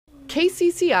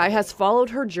KCCI has followed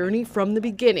her journey from the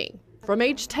beginning, from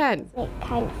age 10 It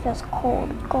kind of feels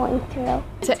cold going through.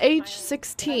 to age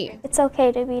 16 It's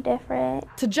okay to be different.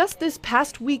 to just this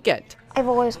past weekend, I've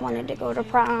always wanted to go to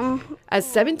prom. as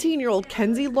 17-year-old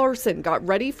Kenzy Larson got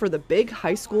ready for the big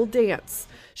high school dance.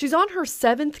 She's on her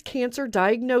 7th cancer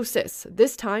diagnosis.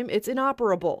 This time it's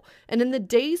inoperable. And in the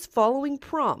days following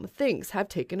prom, things have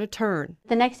taken a turn.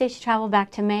 The next day she traveled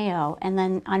back to Mayo, and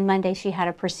then on Monday she had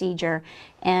a procedure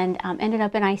and ended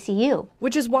up in ICU.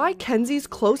 Which is why Kenzy's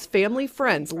close family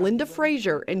friends Linda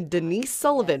Frazier and Denise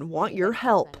Sullivan want your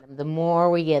help. The more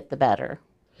we get, the better.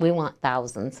 We want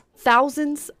thousands.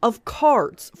 Thousands of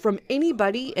cards from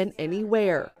anybody and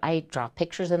anywhere. I draw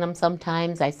pictures in them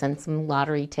sometimes. I send some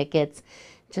lottery tickets,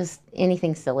 just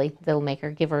anything silly that'll make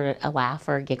her, give her a laugh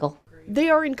or a giggle.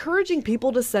 They are encouraging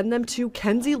people to send them to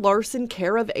Kenzy Larson,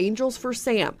 Care of Angels for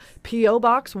Sam, P.O.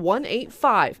 Box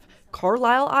 185,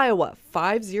 Carlisle, Iowa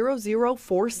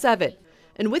 50047.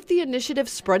 And with the initiative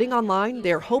spreading online,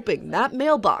 they're hoping that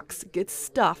mailbox gets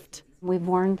stuffed. We've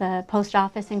warned the post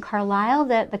office in Carlisle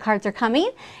that the cards are coming,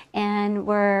 and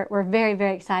we're very,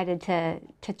 very excited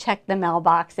to check the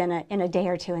mailbox in a day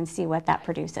or two and see what that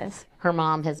produces. Her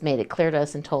mom has made it clear to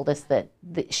us and told us that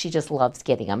she just loves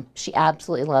getting them. She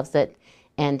absolutely loves it,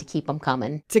 and to keep them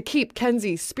coming. To keep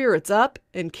Kenzy's spirits up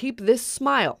and keep this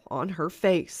smile on her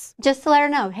face. Just to let her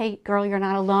know, hey girl, you're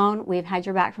not alone. We've had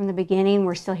your back from the beginning.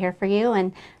 We're still here for you,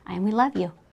 and we love you.